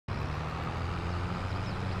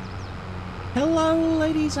Hello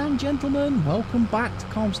ladies and gentlemen, welcome back to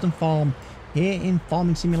Calmsden Farm here in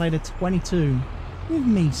Farming Simulator 22 with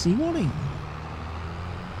me, CWATTYESO.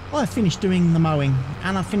 Well, I finished doing the mowing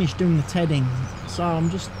and I finished doing the tedding, so I'm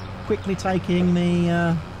just quickly taking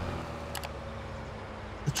the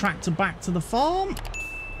tractor back to the farm,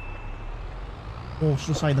 or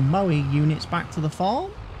should I say the mowing units back to the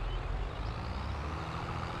farm,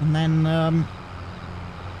 and then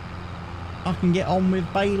I can get on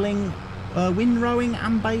with baling, windrowing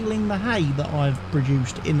and baling the hay that I've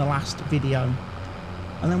produced in the last video,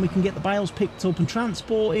 and then we can get the bales picked up and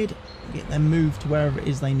transported, get them moved to wherever it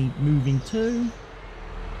is they need moving to.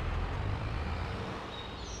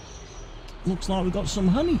 Looks like we've got some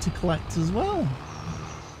honey to collect as well.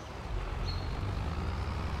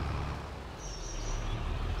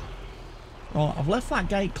 Right, I've left that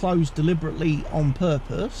gate closed deliberately on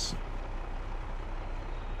purpose.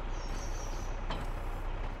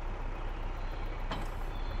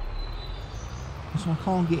 So I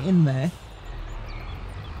can't get in there.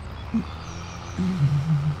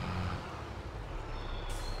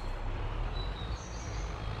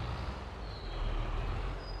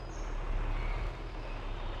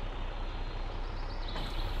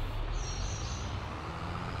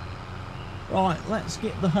 Right, let's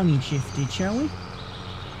get the honey shifted, shall we?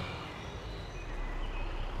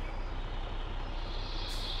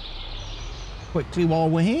 Quickly while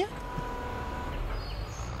we're here.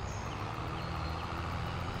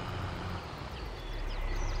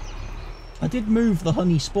 I did move the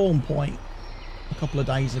honey spawn point a couple of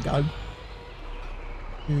days ago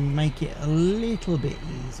to make it a little bit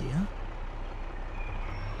easier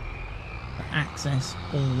to access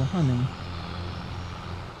all the honey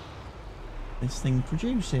this thing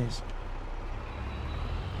produces.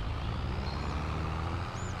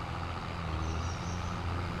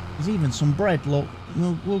 There's even some bread, look.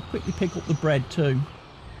 We'll quickly pick up the bread too.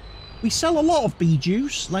 We sell a lot of bee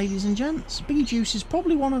juice, ladies and gents. Bee juice is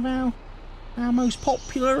probably one of our most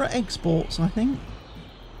popular exports, I think.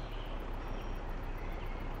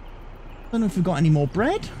 Don't know if we've got any more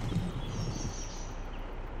bread.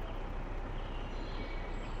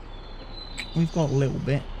 We've got a little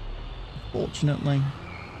bit. Fortunately,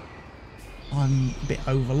 I'm a bit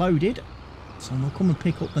overloaded, so we'll come and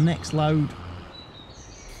pick up the next load.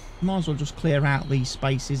 Might as well just clear out these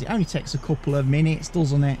spaces. It only takes a couple of minutes,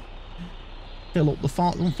 doesn't it? Fill up the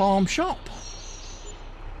farm shop.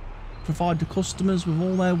 Provide the customers with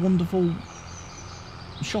all their wonderful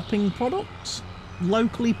shopping products,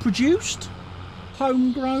 locally produced,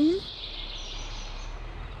 homegrown.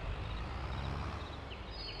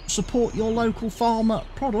 Support your local farmer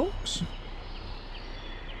products.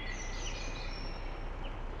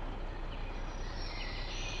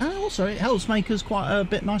 And also it helps make us quite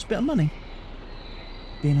a nice bit of money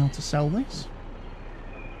being able to sell this.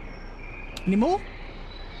 Any more?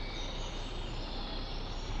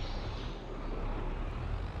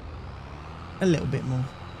 A little bit more.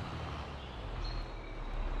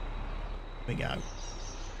 There we go.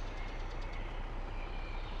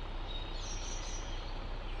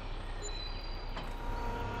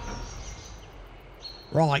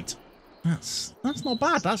 Right. That's not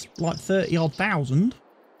bad. That's like 30-odd thousand.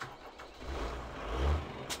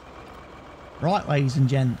 Right, ladies and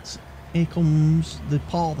gents. Here comes the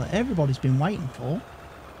part that everybody's been waiting for.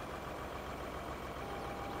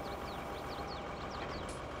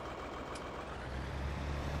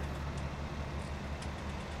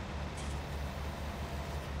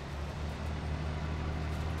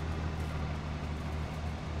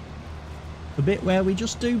 The bit where we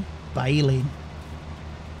just do baling.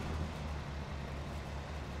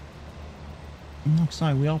 And like I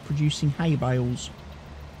say, we are producing hay bales.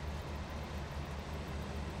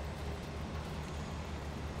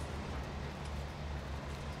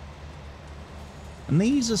 And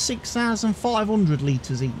these are 6,500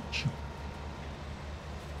 litres each.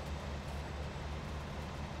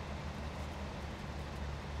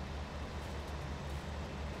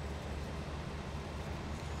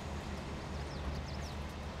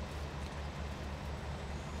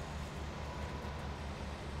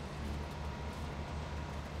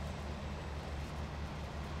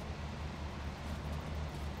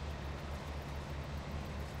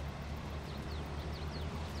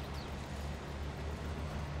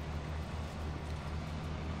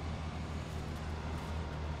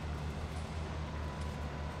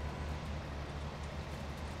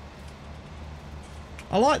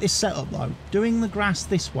 I like this setup though. Doing the grass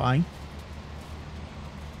this way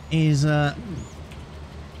is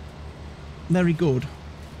very good.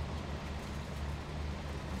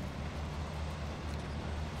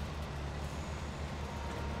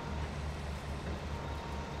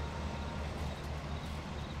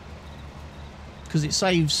 because it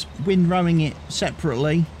saves windrowing it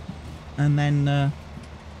separately and then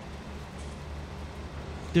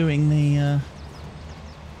doing the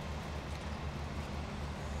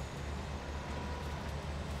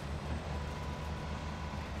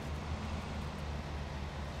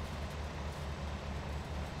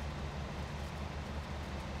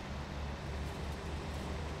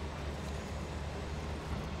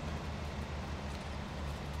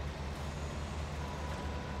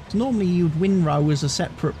normally you'd windrow as a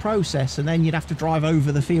separate process and then you'd have to drive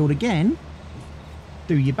over the field again,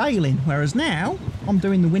 do your baling, whereas now I'm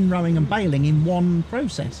doing the windrowing and baling in one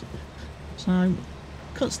process, so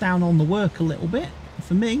cuts down on the work a little bit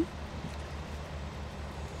for me.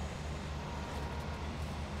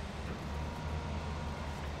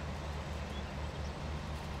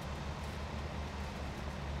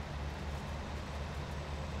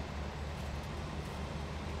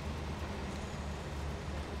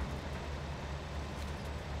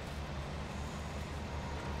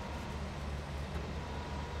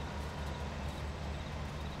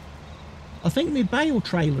 I think my bale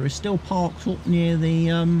trailer is still parked up near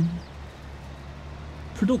the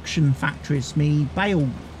production factories, me bale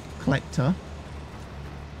collector.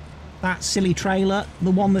 That silly trailer,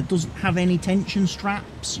 the one that doesn't have any tension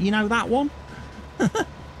straps, you know that one?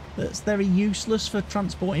 That's very useless for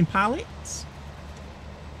transporting pallets.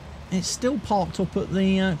 It's still parked up at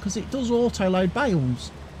the, because it does auto load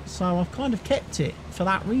bales, so I've kind of kept it for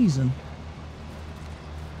that reason.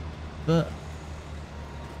 But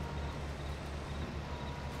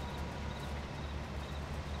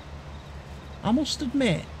I must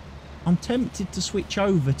admit, I'm tempted to switch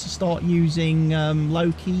over to start using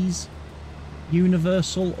Loki's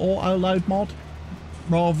universal auto load mod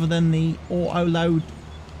rather than the auto load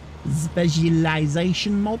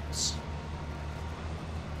specialization mods,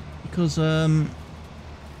 because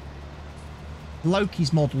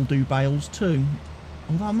Loki's mod will do bales too,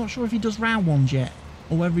 although I'm not sure if he does round ones yet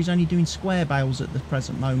or whether he's only doing square bales at the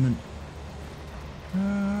present moment.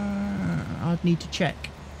 I'd need to check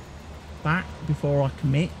that before I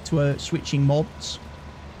commit to switching mods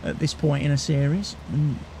at this point in a series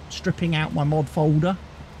and stripping out my mod folder,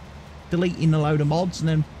 deleting a load of mods and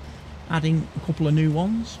then adding a couple of new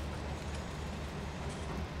ones.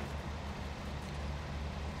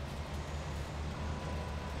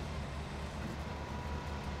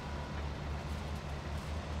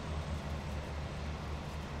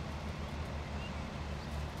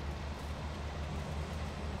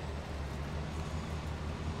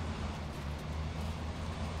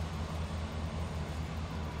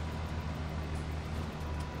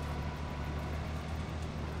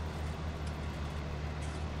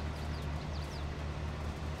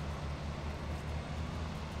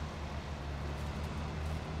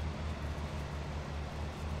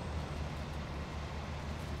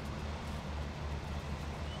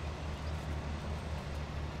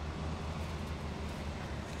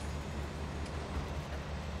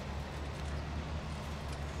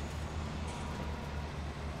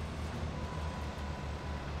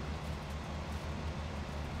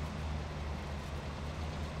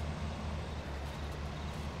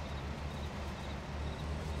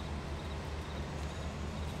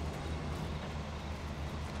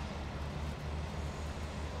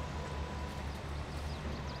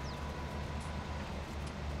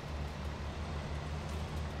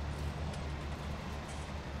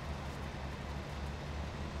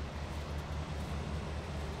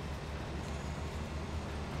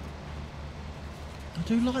 I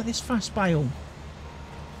do like this fast bale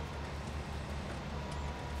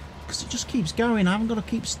because it just keeps going. I haven't got to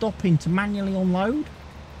keep stopping to manually unload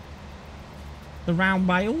the round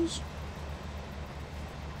bales.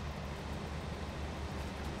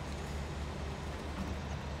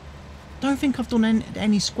 Don't think I've done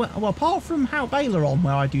any square, well, apart from Hay Bales on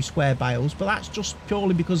where I do square bales, but that's just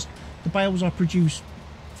purely because the bales I produce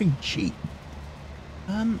feed sheep.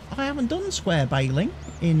 I haven't done square baling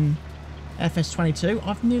in FS22.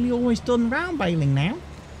 I've nearly always done round baling now.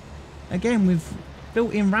 Again, with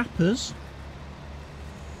built-in wrappers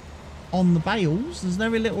on the bales, there's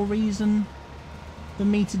very little reason for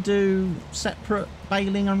me to do separate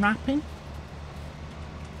baling and wrapping.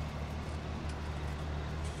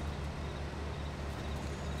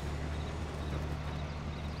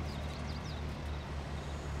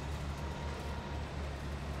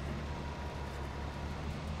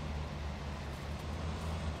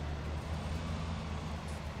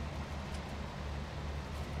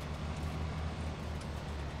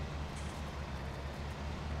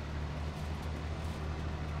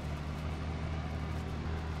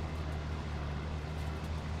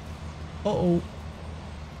 Uh-oh.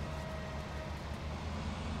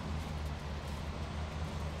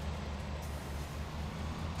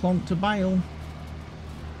 Clonked a bale.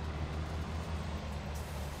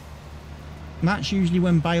 And that's usually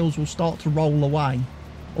when bales will start to roll away.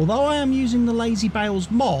 Although I am using the Lazy Bales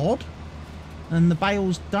mod, and the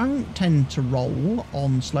bales don't tend to roll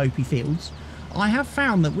on slopey fields, I have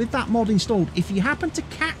found that with that mod installed, if you happen to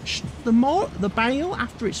catch the bale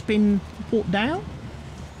after it's been put down,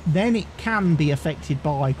 then it can be affected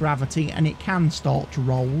by gravity and it can start to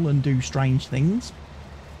roll and do strange things.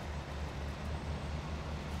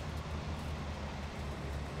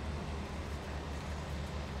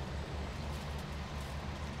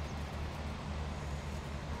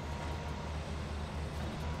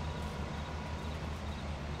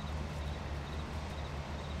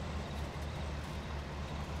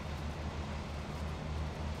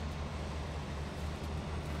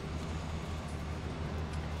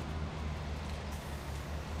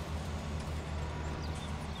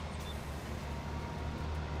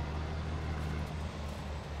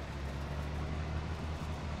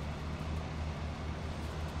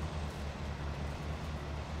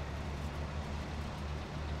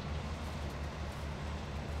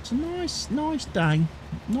 It's a nice day.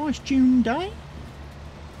 Nice June day.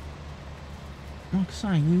 Like I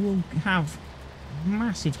say, we will have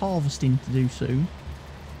massive harvesting to do soon.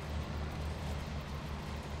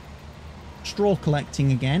 Straw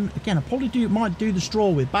collecting again. Again, I probably might do the straw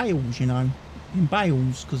with bales, you know. In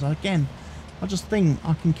bales, because again, I just think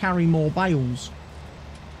I can carry more bales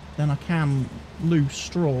than I can loose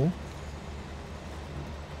straw.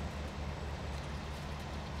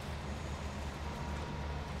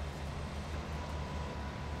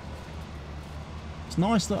 It's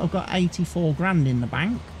nice that I've got 84 grand in the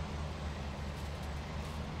bank,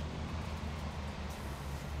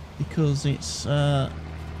 because it's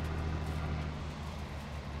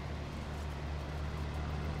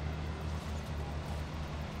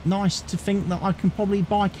nice to think that I can probably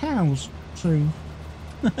buy cows soon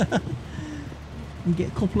and get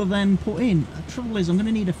a couple of them put in. The trouble is I'm going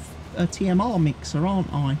to need a TMR mixer,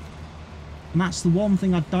 aren't I? And that's the one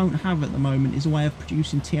thing I don't have at the moment, is a way of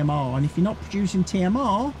producing TMR. And if you're not producing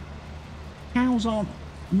TMR, cows aren't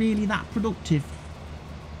really that productive.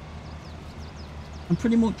 And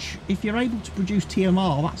pretty much, if you're able to produce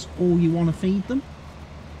TMR, that's all you want to feed them.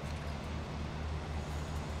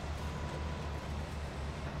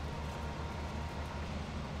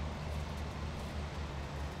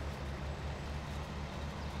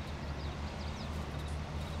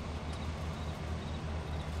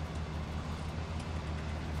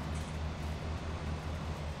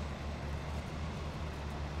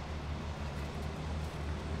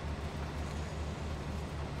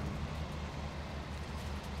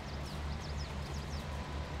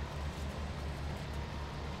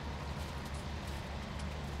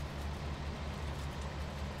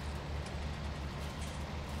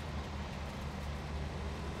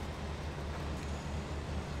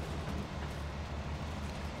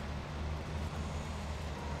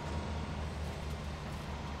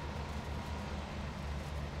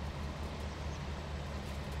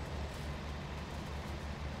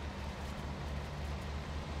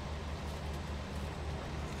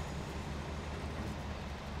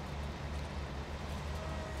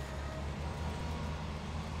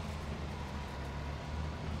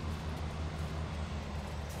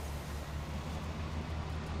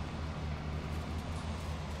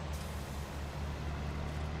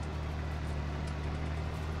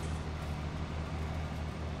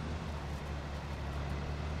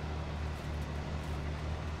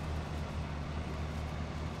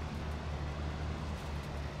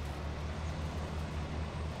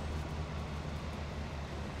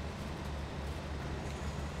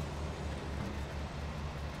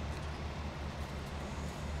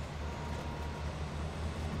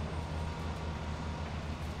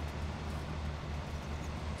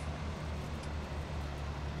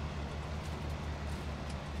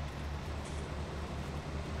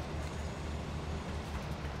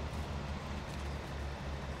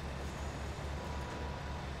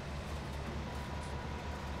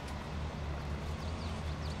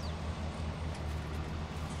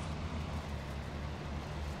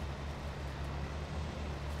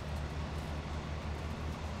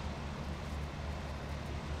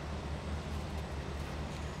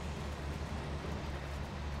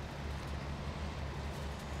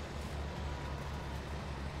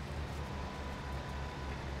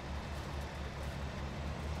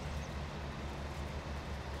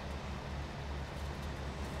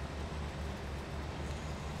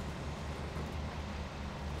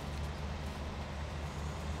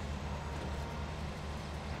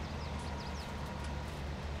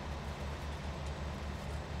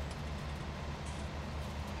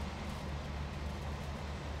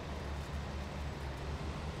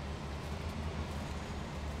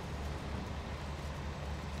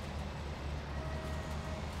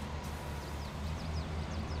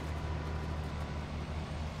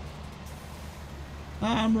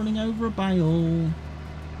 I'm running over a bale.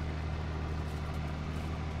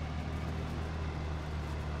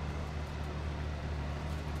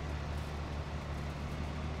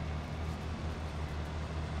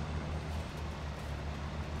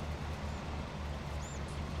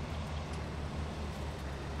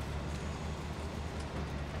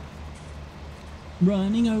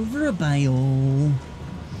 Running over a bale.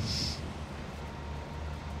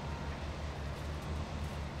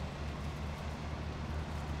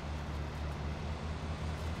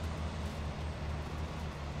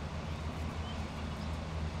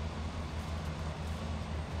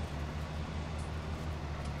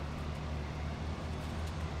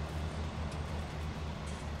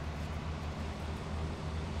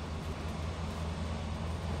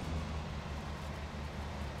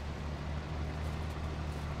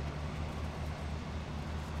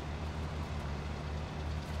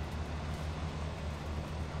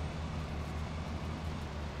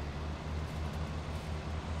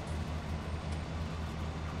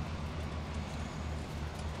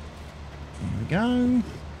 Go.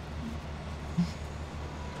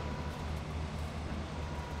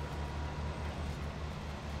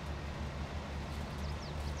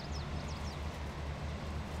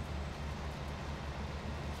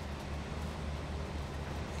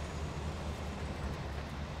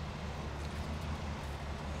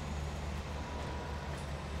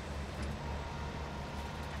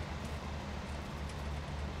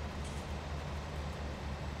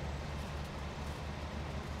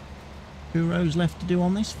 Two rows left to do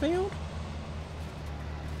on this field.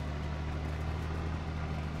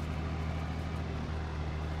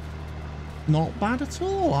 Not bad at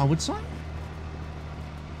all, I would say.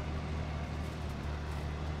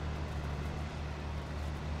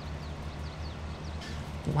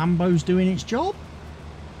 The Lambo's doing its job.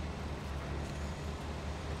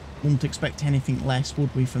 Wouldn't expect anything less,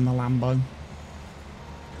 would we, from the Lambo?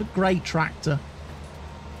 It's a great tractor.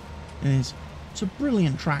 It is. It's a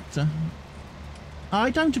brilliant tractor. I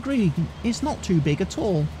don't agree. It's not too big at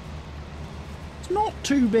all. It's not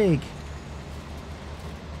too big.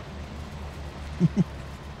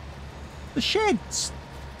 The shed's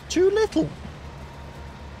too little.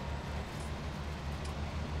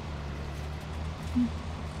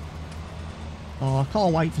 Oh, I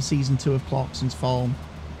can't wait for season 2 of Clarkson's Farm.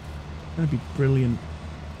 It's going to be brilliant.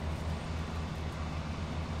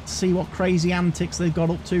 See what crazy antics they've got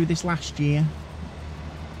up to this last year.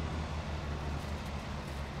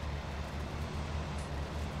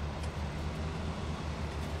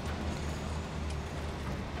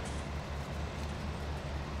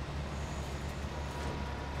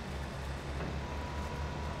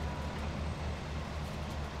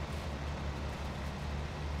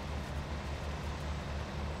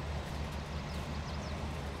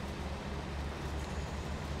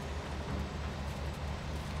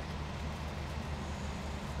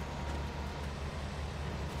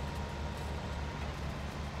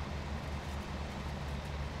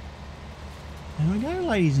 There we go,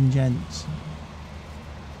 ladies and gents.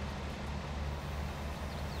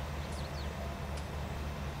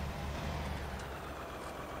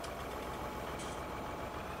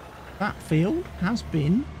 That field has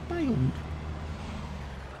been baled.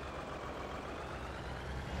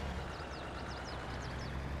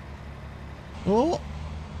 Oh!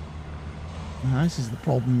 Now this is the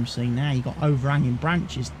problem you see now. You've got overhanging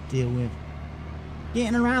branches to deal with.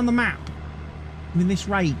 Getting around the map with this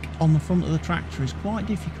rake on the front of the tractor is quite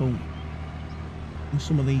difficult with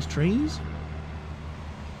some of these trees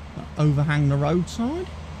that overhang the roadside.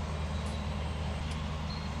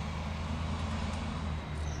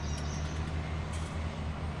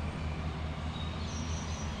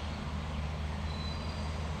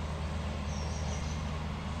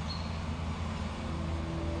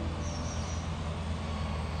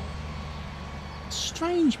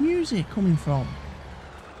 Strange music coming from.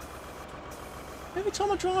 Every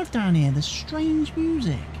time I drive down here, there's strange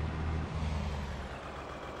music.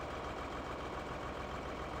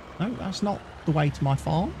 No, that's not the way to my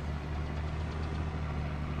farm.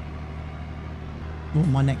 Or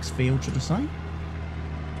my next field, should I say.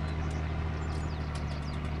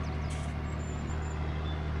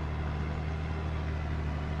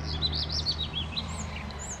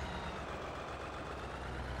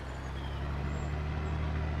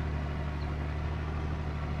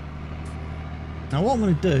 Now what I'm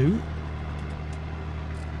going to do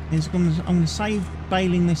is I'm going to save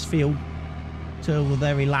baling this field till the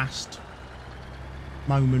very last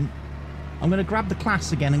moment. I'm going to grab the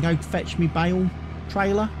class again and go fetch me bale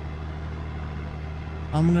trailer.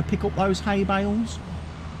 I'm going to pick up those hay bales.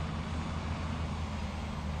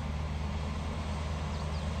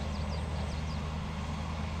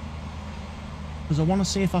 because I want to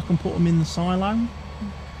see if I can put them in the silo.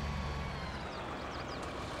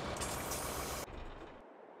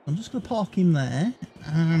 I'm just going to park him there.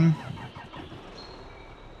 I'm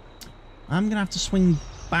going to have to swing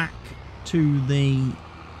back to the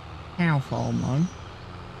cow farm though,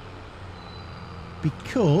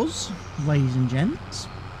 because, ladies and gents,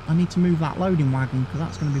 I need to move that loading wagon because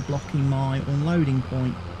that's going to be blocking my unloading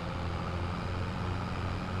point.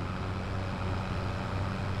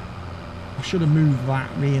 I should have moved that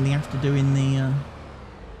really after doing the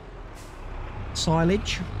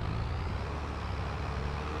silage.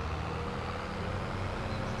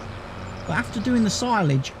 But after doing the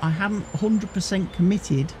silage, I hadn't 100%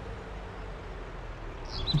 committed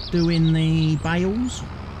to doing the bales.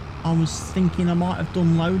 I was thinking I might have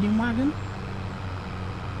done loading wagon.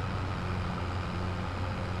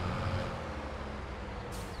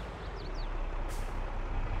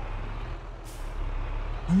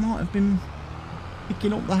 I might have been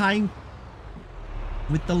picking up the hay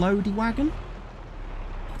with the loading wagon.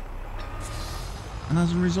 And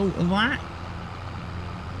as a result of that,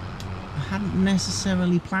 I hadn't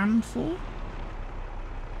necessarily planned for.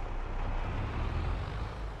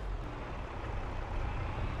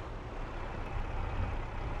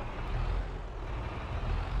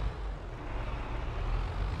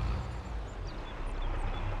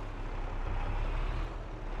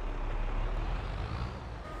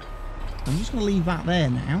 I'm just going to leave that there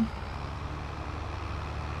now.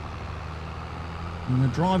 I'm going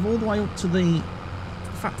to drive all the way up to the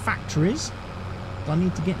factories. I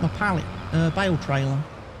need to get my bale trailer.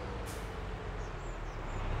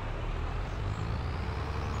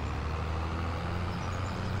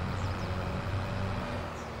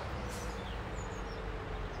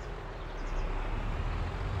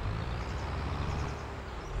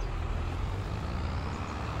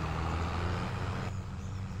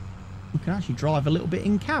 We can actually drive a little bit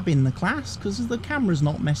in cab in the class because the camera's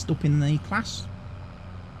not messed up in the class.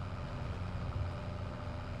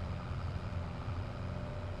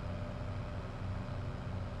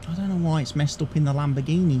 I don't know why it's messed up in the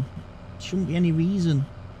Lamborghini. There shouldn't be any reason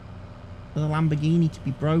for the Lamborghini to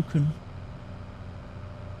be broken.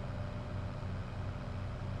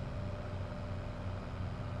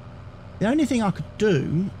 The only thing I could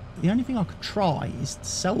do, the only thing I could try is to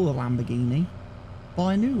sell the Lamborghini,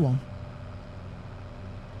 buy a new one,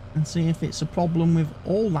 and see if it's a problem with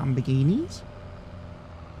all Lamborghinis,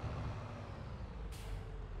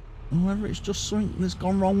 or whether it's just something that's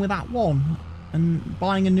gone wrong with that one, and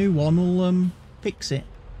buying a new one will fix it.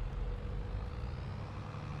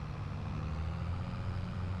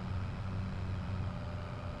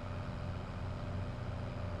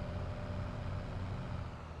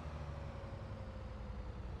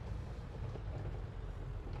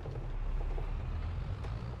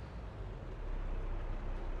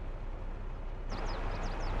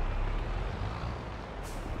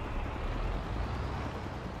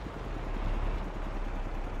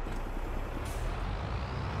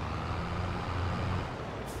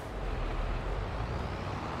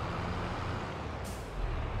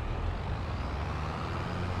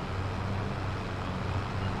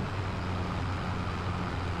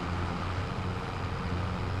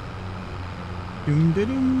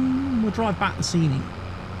 We'll drive back the scenic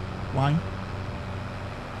way.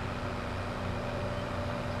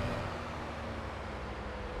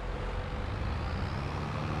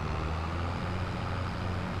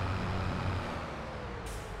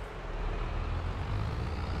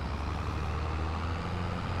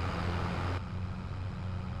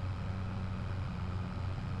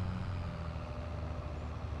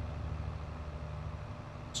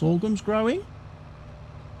 Sorghum's growing.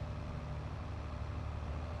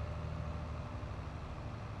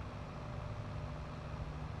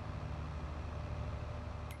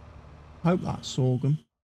 Hope that's sorghum.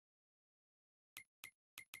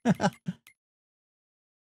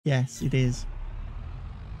 Yes, it is.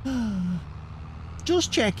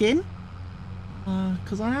 Just checking,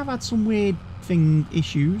 because I have had some weird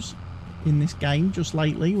issues in this game just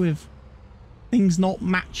lately with things not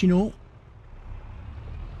matching up.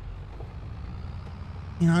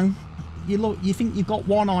 You know, you look, you think you've got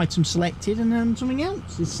one item selected and then something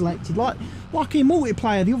else is selected. Like in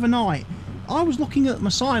multiplayer the other night, I was looking at my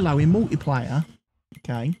silo in multiplayer,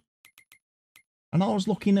 okay, and I was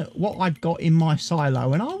looking at what I'd got in my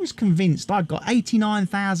silo, and I was convinced I'd got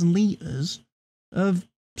 89,000 litres of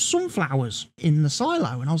sunflowers in the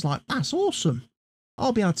silo, and I was like, that's awesome.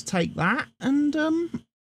 I'll be able to take that and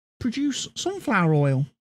produce sunflower oil.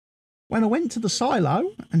 When I went to the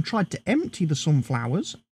silo and tried to empty the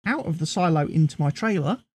sunflowers out of the silo into my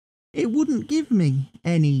trailer, it wouldn't give me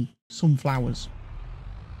any sunflowers.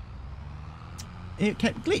 it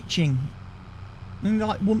kept glitching and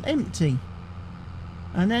like wouldn't empty.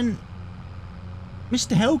 And then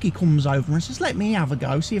Mr. Helgi comes over and says, let me have a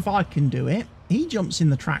go, see if I can do it. He jumps in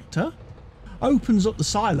the tractor, opens up the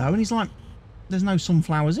silo, and he's like, there's no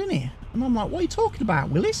sunflowers in here. And I'm like, what are you talking about,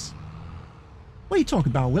 Willis? What are you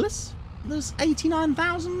talking about, Willis? There's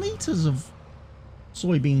 89,000 litres of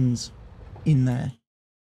soybeans in there.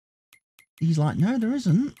 He's like, no, there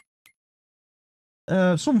isn't.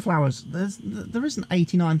 Sunflowers. There isn't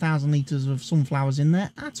 89,000 litres of sunflowers in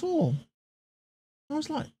there at all. I was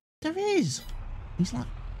like, there is. He's like,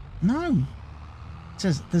 no. It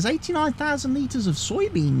says there's 89,000 litres of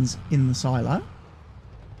soybeans in the silo,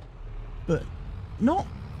 but not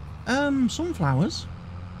sunflowers.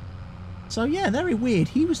 So yeah, very weird.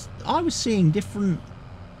 I was seeing different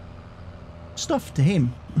stuff to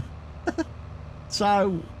him.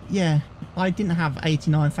 So yeah, I didn't have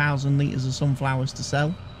 89,000 litres of sunflowers to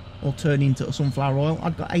sell or turn into sunflower oil.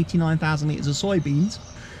 I've got 89,000 litres of soybeans,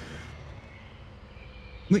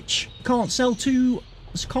 which can't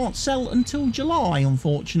sell until July,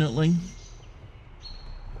 unfortunately.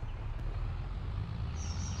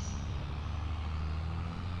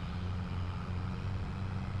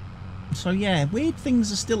 So yeah, weird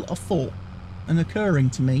things are still afoot and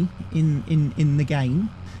occurring to me in the game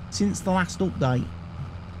since the last update.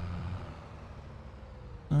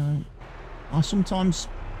 I sometimes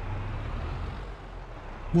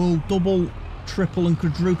will double, triple and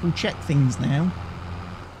quadruple check things now.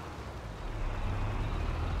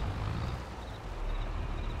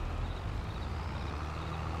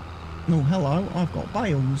 Oh, hello, I've got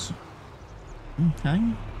bales. Okay.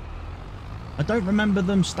 I don't remember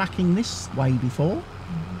them stacking this way before.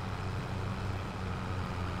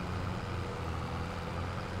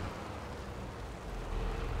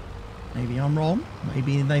 Maybe I'm wrong.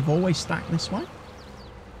 Maybe they've always stacked this way.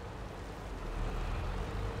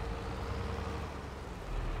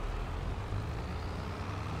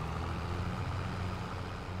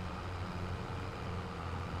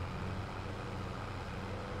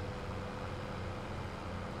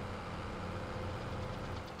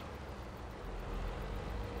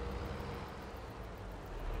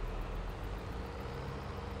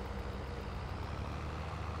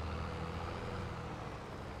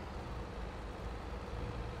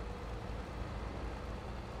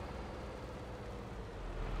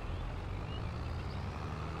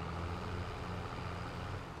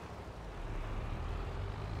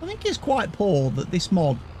 I think it's quite poor that this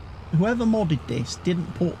mod, whoever modded this,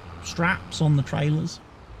 didn't put straps on the trailers.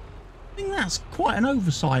 I think that's quite an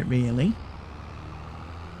oversight, really.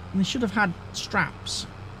 And they should have had straps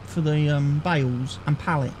for the bales and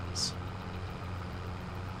pallets.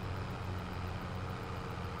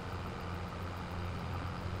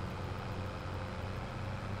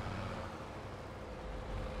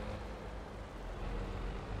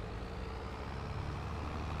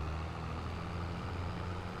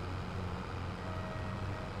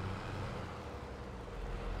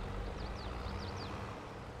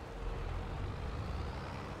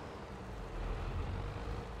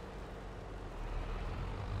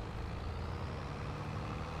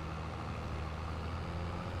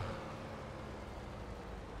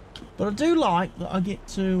 But I do like that I get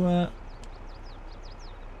to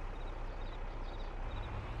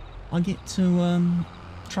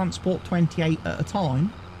transport 28 at a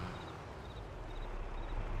time.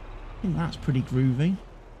 I think that's pretty groovy.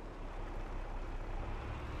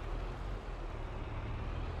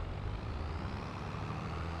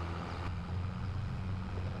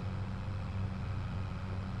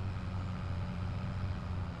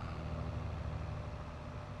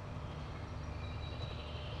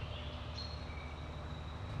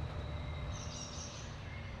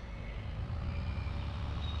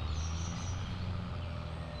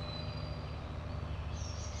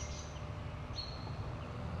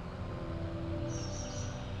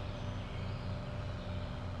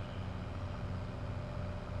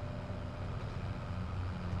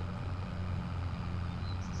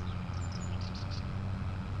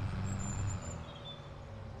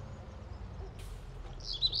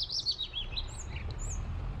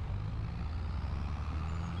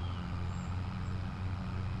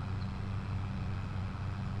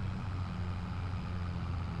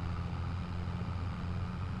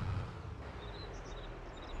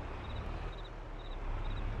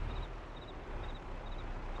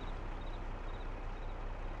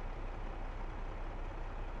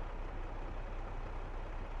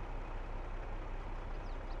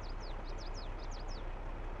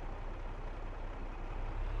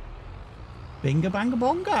 Bingo banga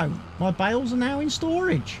bongo. My bales are now in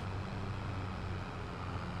storage.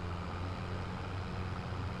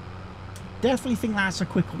 Definitely think that's a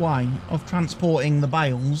quicker way of transporting the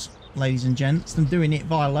bales, ladies and gents, than doing it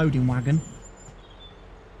via loading wagon.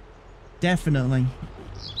 Definitely.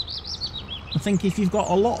 I think if you've got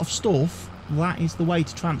a lot of stuff, that is the way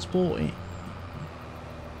to transport it.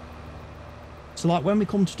 So like when we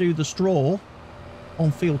come to do the straw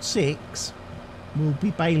on field 6, we'll be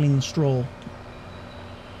baling the straw.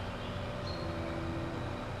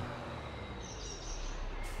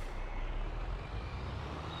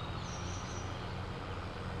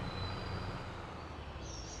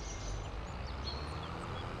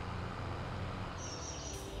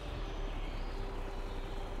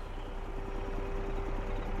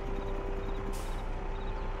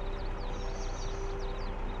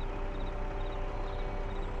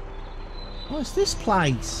 What's this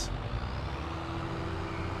place?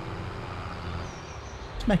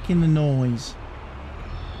 It's making the noise.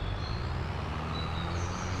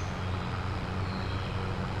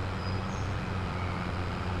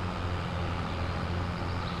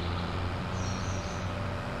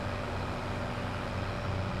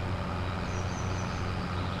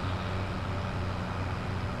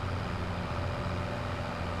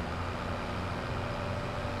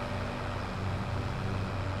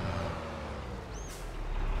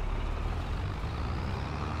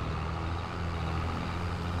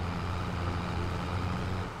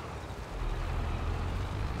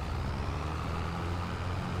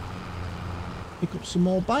 Pick up some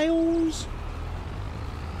more bales.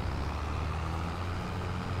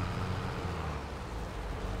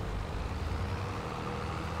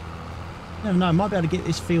 Never know, I might be able to get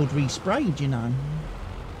this field resprayed, you know.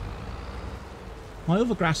 My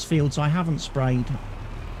other grass fields I haven't sprayed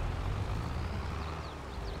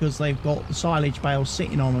because they've got the silage bales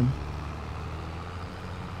sitting on them.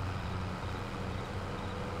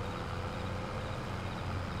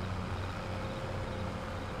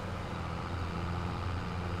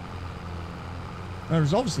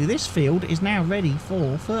 Whereas obviously this field is now ready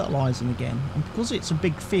for fertilising again. And because it's a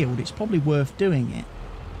big field, it's probably worth doing it,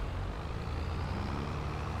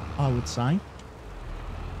 I would say.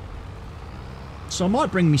 So I might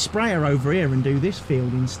bring my sprayer over here and do this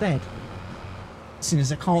field instead. Seeing as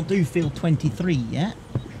I can't do field 23 yet.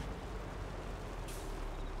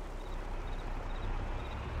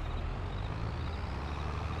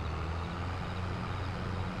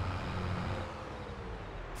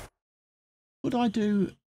 I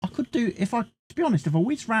could do, to be honest, if I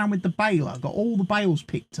whiz round with the baler, got all the bales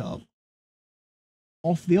picked up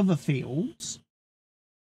off the other fields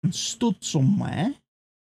and stood somewhere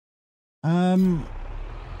to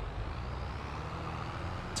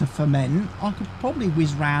ferment, I could probably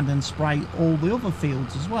whiz round and spray all the other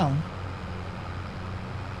fields as well.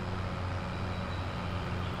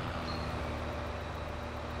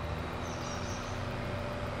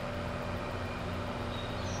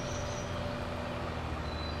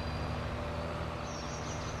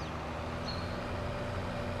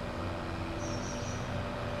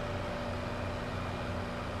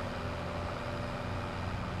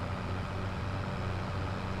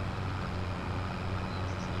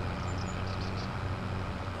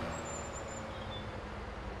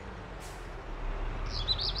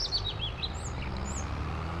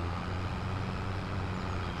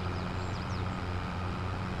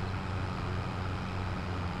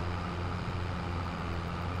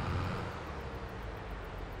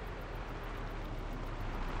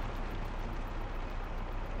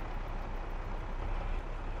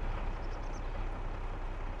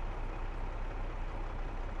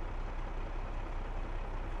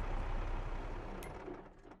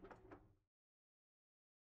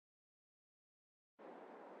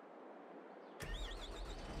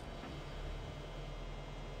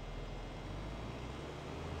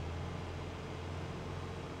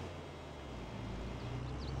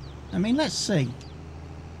 I mean, let's see.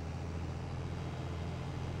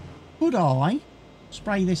 Could I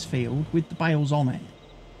spray this field with the bales on it?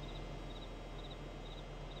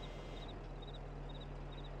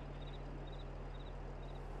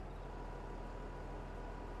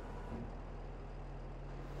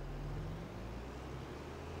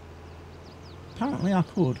 Apparently I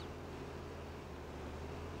could.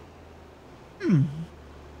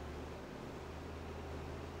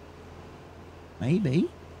 Maybe.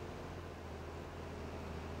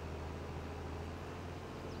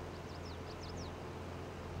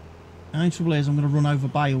 The only trouble is I'm going to run over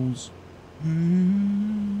bales.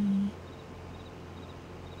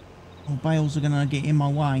 Or bales are going to get in my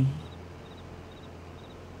way.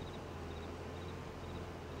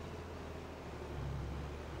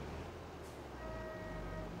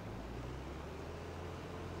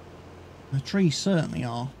 The trees certainly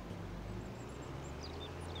are.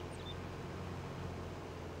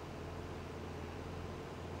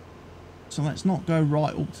 So let's not go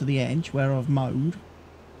right up to the edge where I've mowed.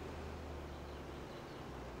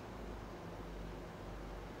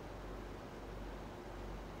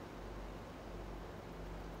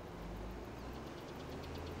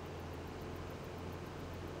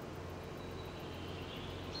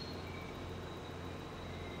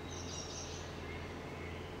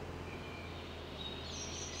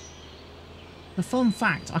 The fun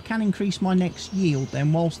fact, I can increase my next yield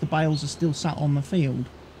then whilst the bales are still sat on the field.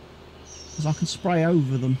 Because I can spray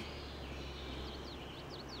over them.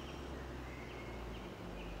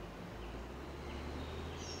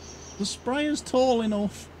 The sprayer's tall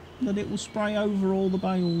enough that it will spray over all the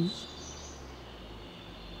bales.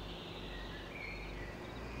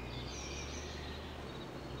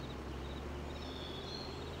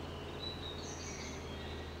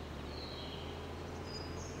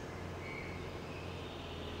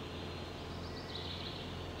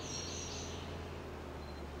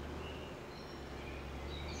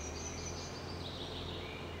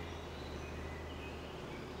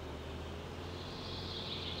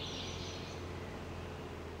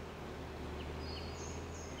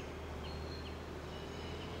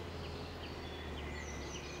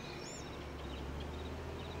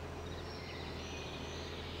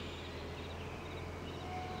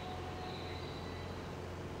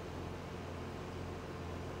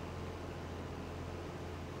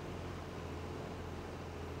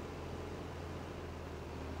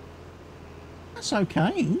 That's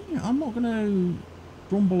okay. I'm not going to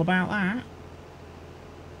grumble about that.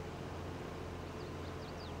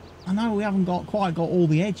 I know we haven't quite got all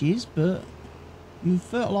the edges, but we've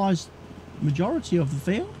fertilised the majority of the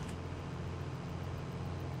field,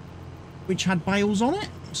 which had bales on it.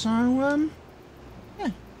 So, yeah,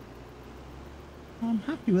 I'm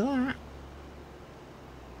happy with that.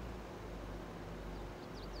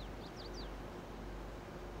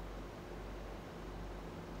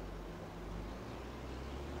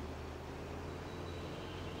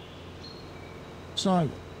 So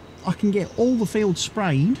I can get all the field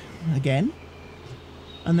sprayed again,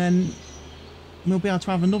 and then we'll be able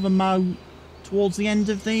to have another mow towards the end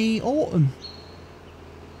of the autumn.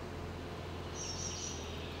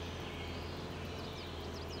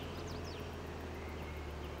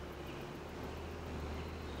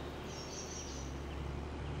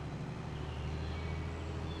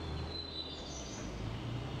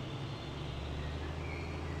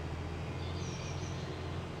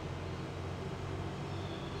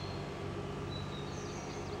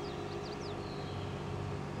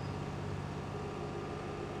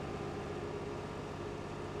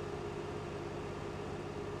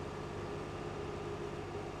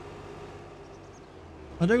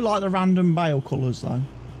 I do like the random bale colours though.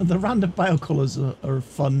 The random bale colours are a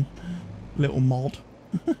fun little mod.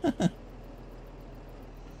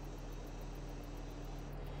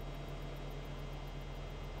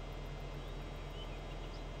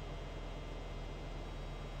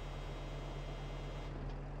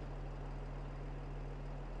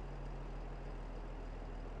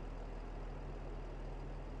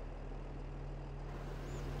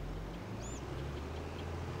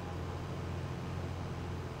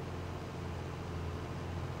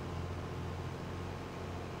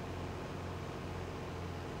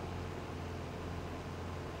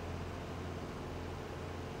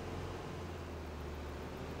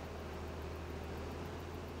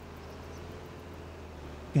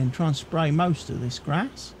 Again, try and spray most of this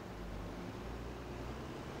grass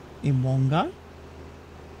in one go.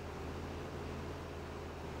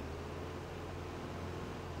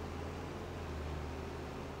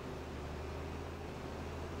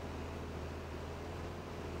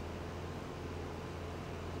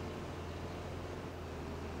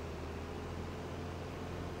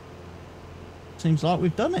 Seems like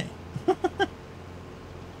we've done it.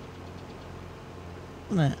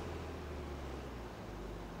 Isn't it?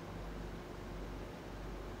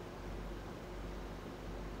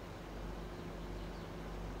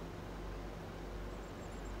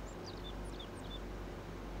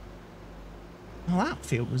 Well, that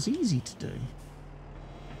field was easy to do.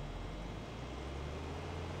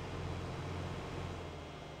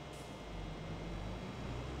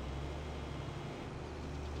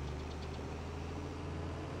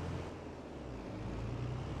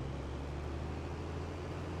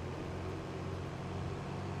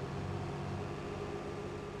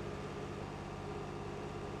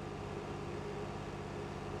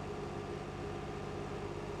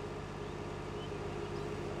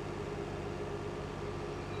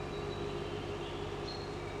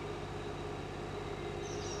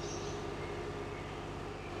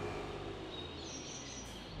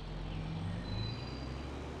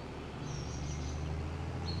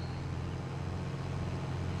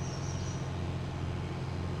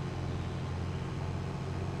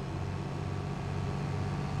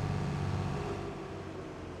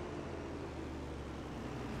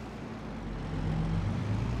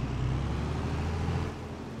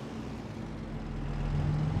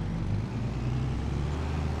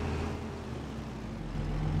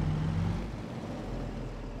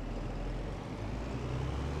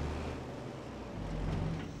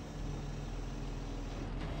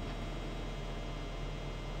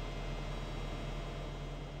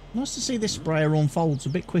 Nice to see this sprayer unfolds a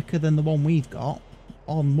bit quicker than the one we've got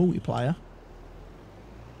on multiplayer.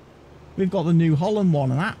 We've got the New Holland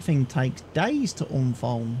one, and that thing takes days to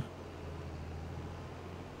unfold.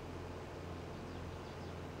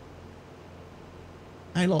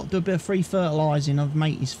 Hey look, do a bit of free fertilising of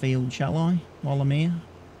matey's field, shall I, while I'm here?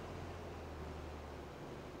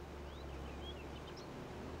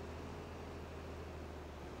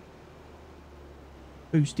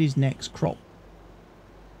 Boost his next crop,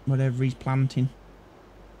 whatever he's planting.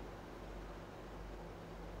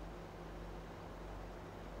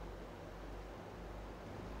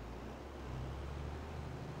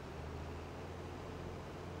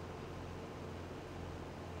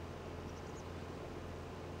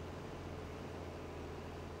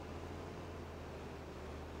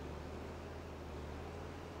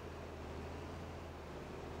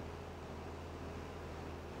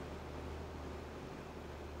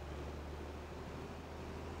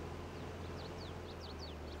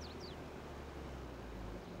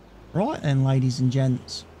 Right then, ladies and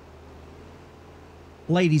gents.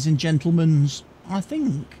 Ladies and gentlemen, I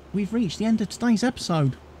think we've reached the end of today's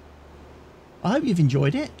episode. I hope you've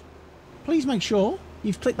enjoyed it. Please make sure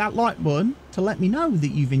you've clicked that like button to let me know that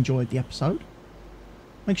you've enjoyed the episode.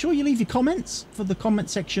 Make sure you leave your comments for the comment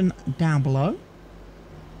section down below.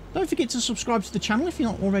 Don't forget to subscribe to the channel if you're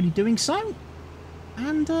not already doing so.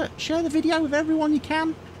 And share the video with everyone you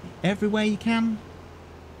can, everywhere you can.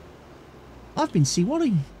 I've been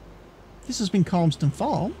CWATTYESO. This has been Calmsden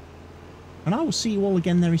Farm, and I will see you all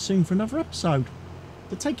again very soon for another episode.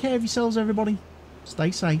 So take care of yourselves, everybody.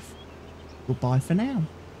 Stay safe. Goodbye for now.